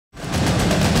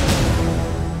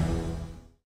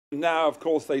now, of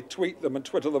course, they tweet them and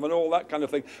Twitter them and all that kind of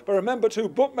thing. But remember, too,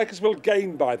 bookmakers will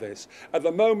gain by this. At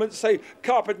the moment, say,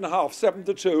 carpet and a half,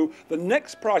 7-2, the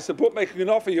next price a bookmaker can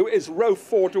offer you is row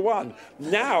 4-1.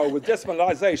 Now, with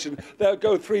decimalisation, they'll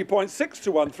go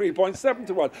 3.6-1,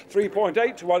 3.7-1,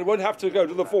 3.8-1, won't have to go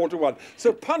to the 4-1.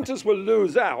 So punters will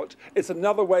lose out. It's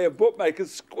another way of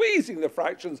bookmakers squeezing the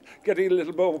fractions, getting a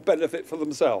little more benefit for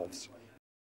themselves.